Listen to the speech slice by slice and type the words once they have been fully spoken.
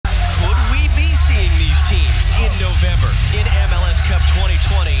November in MLS Cup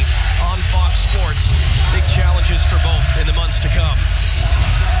 2020 on Fox Sports. Big challenges for both in the months to come.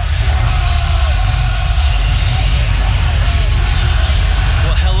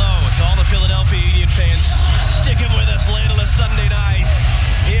 Well, hello to all the Philadelphia Union fans sticking with us late on a Sunday night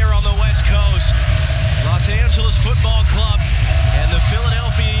here on the West Coast. Los Angeles Football Club and the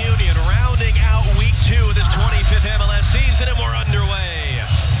Philadelphia Union rounding out week 2 of this 25th MLS season, and we're underway.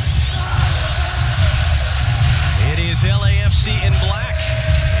 It is LAFC in black.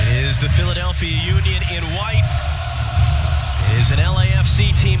 It is the Philadelphia Union in white. It is an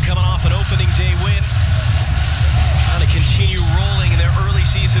LAFC team coming off an opening day win, trying to continue rolling in their early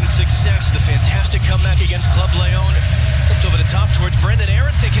season success. The fantastic comeback against Club Leon. Flipped over the top towards Brenden.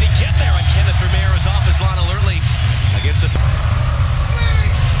 Aaronson, can he get there? And Kenneth Vermeer is off his line alertly against a...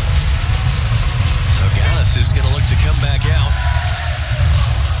 So Glesnes is going to look to come back out.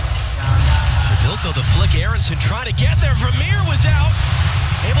 Shabilko the flick. Aaronson trying to get there. Vermeer was out.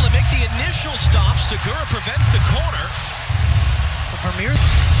 Able to make the initial stop. Segura prevents the corner. Vermeer.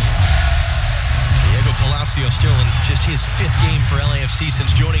 Diego Palacio still in just his 5th game for LAFC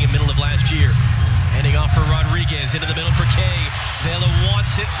since joining in middle of last year. Handing off for Rodriguez, into the middle for Kay. Vela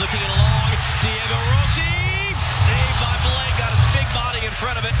wants it, flicking it along. Diego Rossi, saved by Blake, got his big body in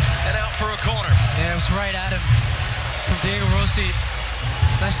front of it, and out for a corner. Yeah, it was right at him from Diego Rossi.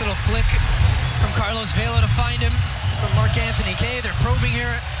 Nice little flick from Carlos Vela to find him, from Mark Anthony Kay. They're probing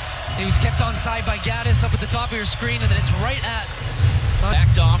here. He was kept onside by Gaddis up at the top of your screen, and then it's right at...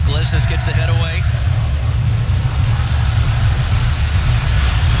 Backed off, Glesnes gets the head away.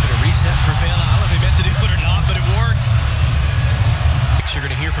 Reset for Vela. I don't know if they meant to do it or not, but it worked. You're going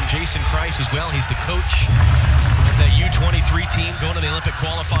to hear from Jason Kreis as well. He's the coach of that U23 team going to the Olympic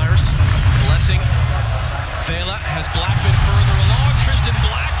qualifiers. Blessing. Vela has Blackman further along. Tristan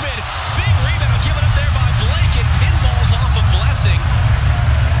Blackman. Big rebound given up there by Blake. It pinballs off of Blessing.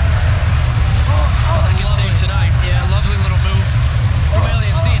 Second save tonight. Yeah, lovely little move from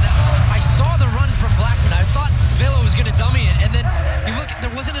LAFC. And I saw the run from Blackman. I thought Vela was going to dummy it, and then you look, there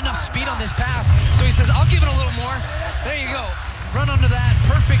wasn't enough speed on this pass, so he says, I'll give it a little more. There you go. Run under that.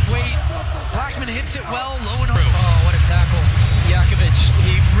 Perfect weight. Blackman hits it well, low and high. Oh, what a tackle. Jakob,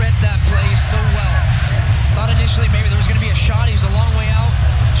 he read that play so well. Thought initially maybe there was going to be a shot. He was a long way out.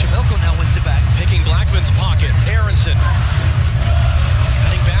 Shabilko now wins it back. Picking Blackman's pocket. Aaronson.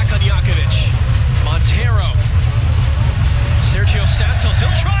 Cutting back on Jakob. Montero. Sergio Santos.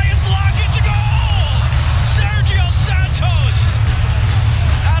 He'll try his luck. It's a goal! Sergio Santos!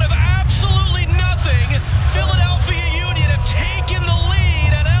 Out of absolutely nothing, Philadelphia Union have taken the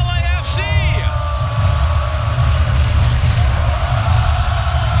lead at LAFC.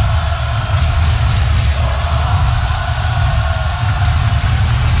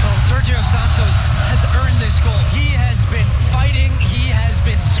 Well, Sergio Santos has earned this goal. He has been fighting. He has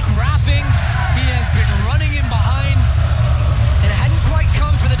been scrapping. He has been running in behind. And it hadn't quite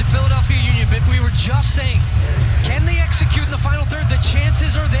come for the Philadelphia Union, but we were just saying, can they execute in the final third? The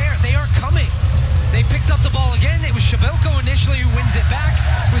chances are there. They are coming. They picked up the ball again. It was Shabilko initially who wins it back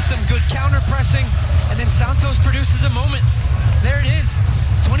with some good counter-pressing, and then Santos produces a moment. There it is,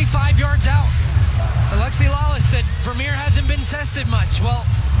 25 yards out. Alexi Lalas said Vermeer hasn't been tested much. Well,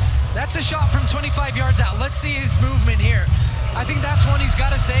 that's a shot from 25 yards out. Let's see his movement here. I think that's one he's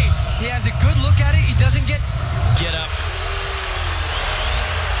got to save. He has a good look at it. He doesn't get up.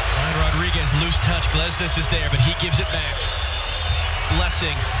 Rodriguez, loose touch. Glesnes is there, but he gives it back.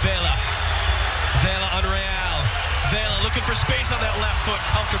 Blessing. Vela. Vela on Real. Vela looking for space on that left foot.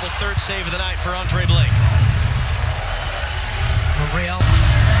 Comfortable 3rd save of the night for Andre Blake. Real.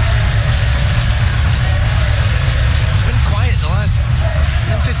 It's been quiet the last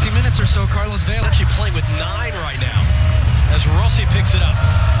 10-15 minutes or so. Carlos Vela actually playing with 9 right now as Rossi picks it up.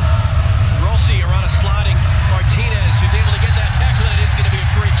 Rossi around a sliding Martinez, who's able to get that tackle, and it is going to be a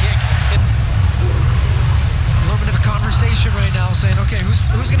free kick. A little bit of a conversation right now saying, okay, who's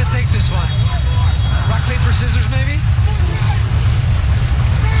going to take this one? Rock, paper, scissors, maybe?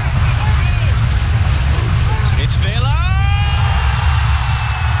 It's Vela!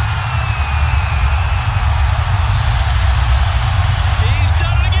 He's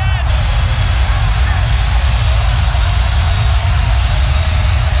done it again!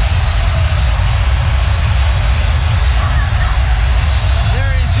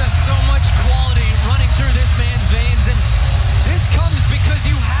 There is just so much quality running through this man's veins, and this comes because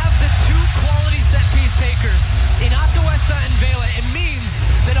you have the 2 quality set-piece takers in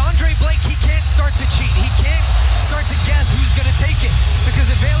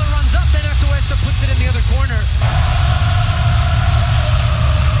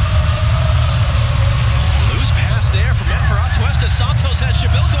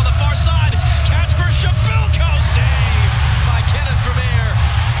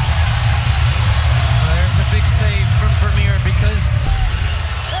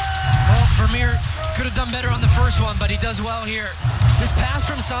done better on the first one, but he does well here. This pass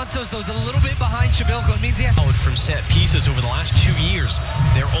from Santos, though, is a little bit behind Chabilco. It means he has to... From set pieces over the last 2 years.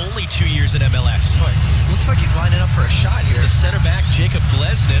 They're only 2 years in MLS. Boy, looks like he's lining up for a shot here. It's the center back, Jakob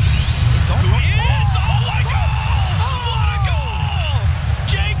Glesnes. He's going for it. Oh, my goal! What a goal!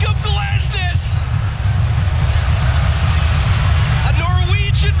 Jakob Glesnes! A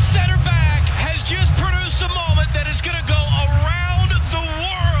Norwegian center back has just produced a moment that is going to go around the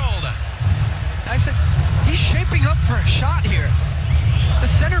world. I said, he's shaping up for a shot here. The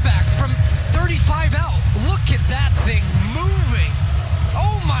center back from 35 out. Look at that thing moving.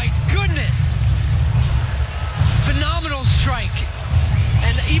 Oh my goodness. Phenomenal strike.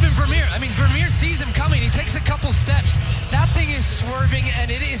 And even Vermeer, Vermeer sees him coming. He takes a couple steps. That thing is swerving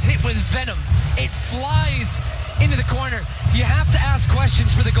and it is hit with venom. It flies into the corner. You have to ask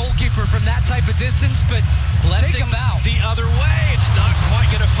questions for the goalkeeper from that type of distance, but take a bow. The other way, it's not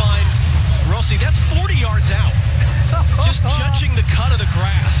quite going to find Rossi. That's 40 yards out. Just judging the cut of the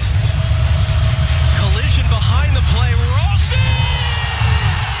grass. Collision behind the play. Rossi!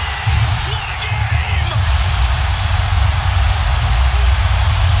 What a game!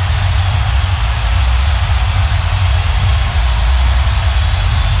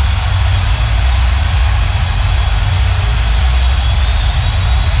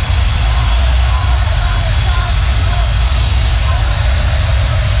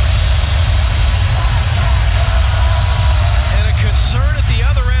 Concern at the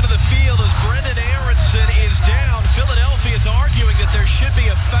other end of the field as Brenden Aaronson is down. Philadelphia is arguing that there should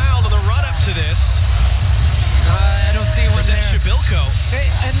be a foul in the run-up to this. I don't see one there. Chabilco.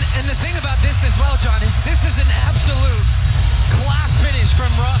 And the thing about this as well, John, is this is an absolute class finish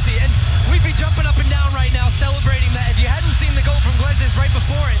from Rossi. And we'd be jumping up and down right now celebrating that if you hadn't seen the goal from Glesnes right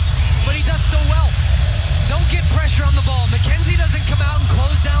before it. But he does so well. Don't get pressure on the ball. McKenzie doesn't come out and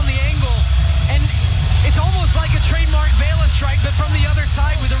close down the angle. And it's almost like a trademark Vela strike, but from the other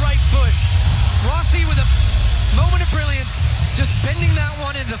side with the right foot. Rossi with a moment of brilliance, just bending that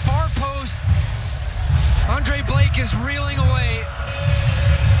one in the far post. Andre Blake is reeling away.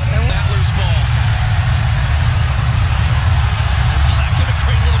 And that loose ball. And Black did a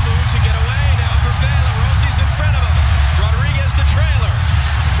great little move to get away now for Vela. Rossi's in front of him. Rodriguez the trailer.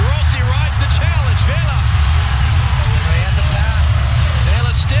 Rossi rides the challenge. Vela. They had the pass.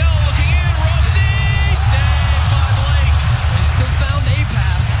 Vela still looking in. Rossi saved by Blake. He still found a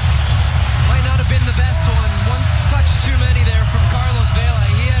pass. Might not have been the best one. One touch too many there from Carlos Vela.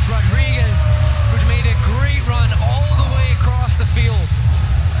 He had Rodriguez, who'd made a great run all the way across the field.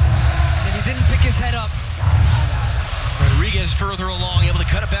 And he didn't pick his head up. Rodriguez further along, able to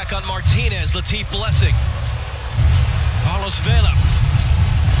cut it back on Martinez. Latif blessing. Carlos Vela.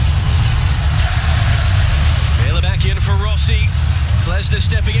 Vela back in for Rossi. Glesnes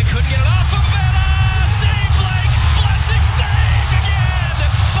stepping in, couldn't get it off of Vela! Save Blake! Blessing saved again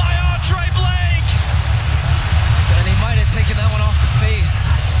by Andre Blake! And he might have taken that one off the face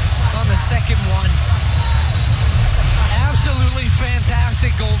on the second one. Absolutely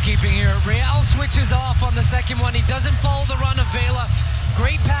fantastic goalkeeping here. Real switches off on the second one. He doesn't follow the run of Vela.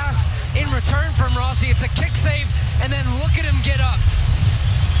 Great pass in return from Rossi. It's a kick save, and then look at him get up.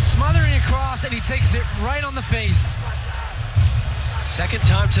 Smothering across, and he takes it right on the face. Second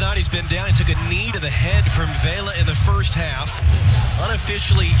time tonight he's been down. He took a knee to the head from Vela in the first half.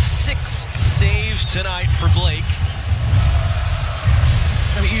 Unofficially 6 saves tonight for Blake.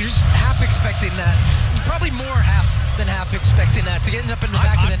 You're just half expecting that. Probably more than half expecting that to get up in the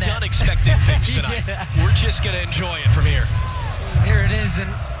back of the net. I'm done expecting things tonight. Yeah. We're just going to enjoy it from here. Here it is,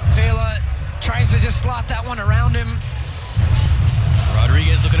 and Vela tries to just slot that one around him.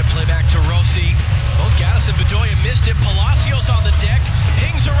 Rodriguez looking to play back to Rossi. Both Gaddis and Bedoya missed it. Palacios on the deck.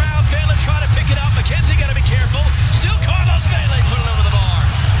 Pings around. Vela trying to pick it up. McKenzie got to be careful. Still Carlos Vela put it over the bar.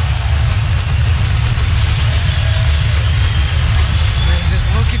 He's just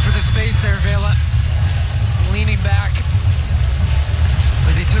looking for the space there, Vela. Leaning back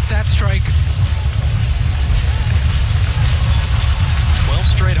as he took that strike. 12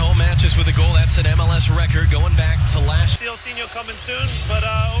 straight home matches with a goal. That's an MLS record going back to last. Elsinho coming soon, but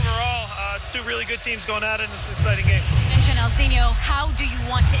overall, it's two really good teams going at it, and it's an exciting game. Mention Elsinho. How do you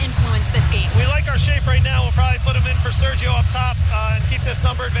want to influence this game? We like our shape right now. We'll probably put him in for Sergio up top and keep this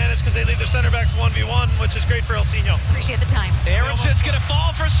number advantage because they leave their center backs 1v1, which is great for Elsinho. Appreciate the time. Aaronson's going to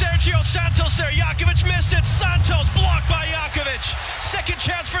fall for Sergio. Santos there. Jakob missed it. Santos blocked by Jakob. Second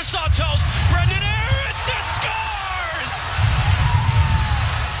chance for Santos. Brenden Aaronson scores!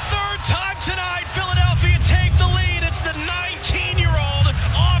 Third time tonight, Philadelphia take the lead. It's the 19-year-old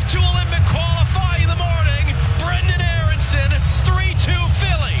off to Olympic qualifying in the morning. Brenden Aaronson, 3-2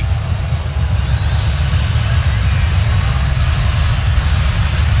 Philly.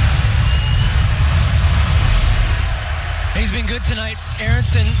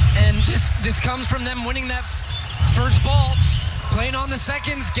 Aaronson, and this comes from them winning that first ball, playing on the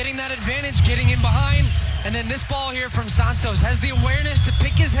seconds, getting that advantage, getting in behind, and then this ball here from Santos has the awareness to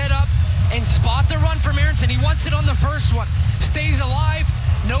pick his head up and spot the run from Aaronson. He wants it on the first one, stays alive,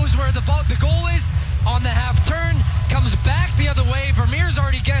 knows where the goal is, on the half turn, comes back the other way. Vermeer's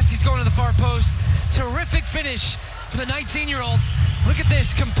already guessed he's going to the far post. Terrific finish for the 19-year-old. Look at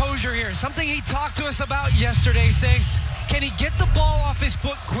this composure here. Something he talked to us about yesterday, saying, can he get the ball off his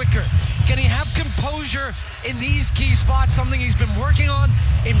foot quicker? Can he have composure in these key spots? Something he's been working on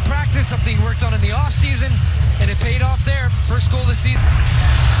in practice, something he worked on in the offseason, and it paid off there. First goal of the season.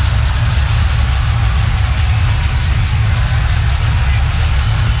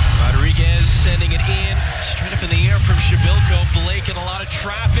 Rodriguez sending it in, straight up in the air from Shabilko. Blake in a lot of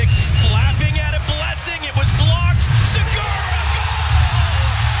traffic, flapping at it, Blessing. It was blocked. Segura, goal!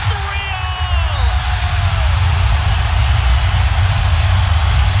 3-all!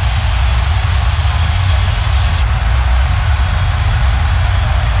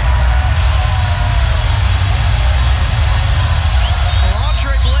 Well,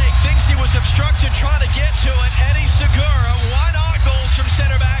 Andre Blake thinks he was obstructed trying to get to it. Eddie Segura, why not goals from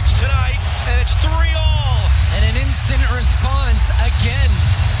center backs tonight? And it's 3-all. And an instant response again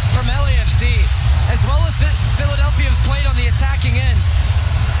from LAFC. As well as Philadelphia have played on the attacking end.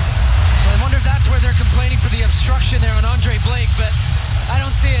 Well, I wonder if that's where they're complaining for the obstruction there on Andre Blake, but I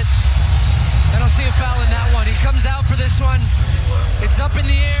don't see it. I don't see a foul in that one. He comes out for this one. It's up in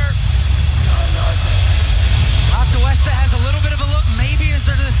the air. Atuesta has a little bit of a look. Maybe is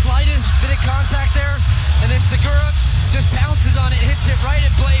there the slightest bit of contact there? And then Segura just bounces on it, hits it right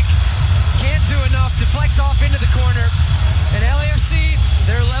at Blake. Can't do enough, deflects off into the corner. And LAFC,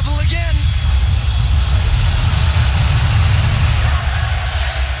 they're level again.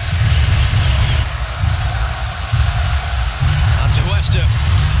 Atuesta,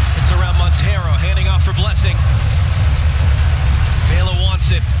 it's around Montero, handing off for Blessing. Vela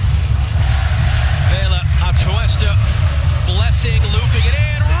wants it. Vela, Atuesta, Blessing, looping it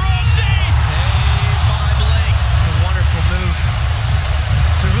in. Rossi, saved by Blake. It's a wonderful move.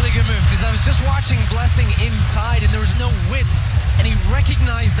 It's a really good move, because I was just watching Blessing inside and there was no width, and he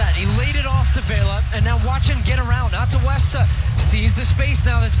recognized that. He laid it off to Vela, and now watch him get around. Atuesta sees the space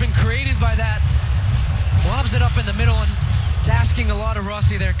now that's been created by that. Lobs it up in the middle, and it's asking a lot of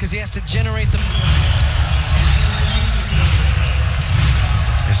Rossi there because he has to generate the...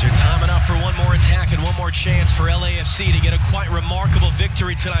 Is there time enough for one more attack and one more chance for LAFC to get a quite remarkable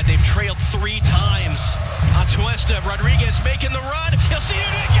victory tonight? They've trailed 3 times. Atuesta, Rodriguez making the run. He'll see who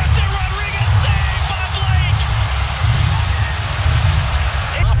to get there. Rodriguez saved by Blake.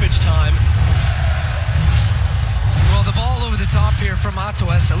 Stoppage time. Well, the ball over the top here from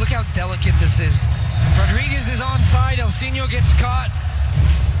Atuesta. Look how delicate this is. Rodriguez is onside. Elsinho gets caught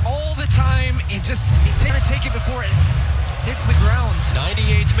all the time. He's going to take it before it hits the ground.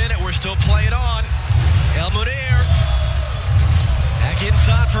 98th minute, we're still playing on. El Munir. Back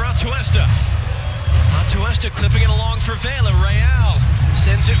inside for Atuesta. Atuesta clipping it along for Vela. Real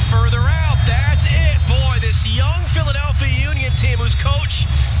sends it further out. That's it. Boy, this young Philadelphia Union team whose coach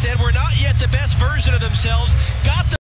said we're not yet the best version of themselves got the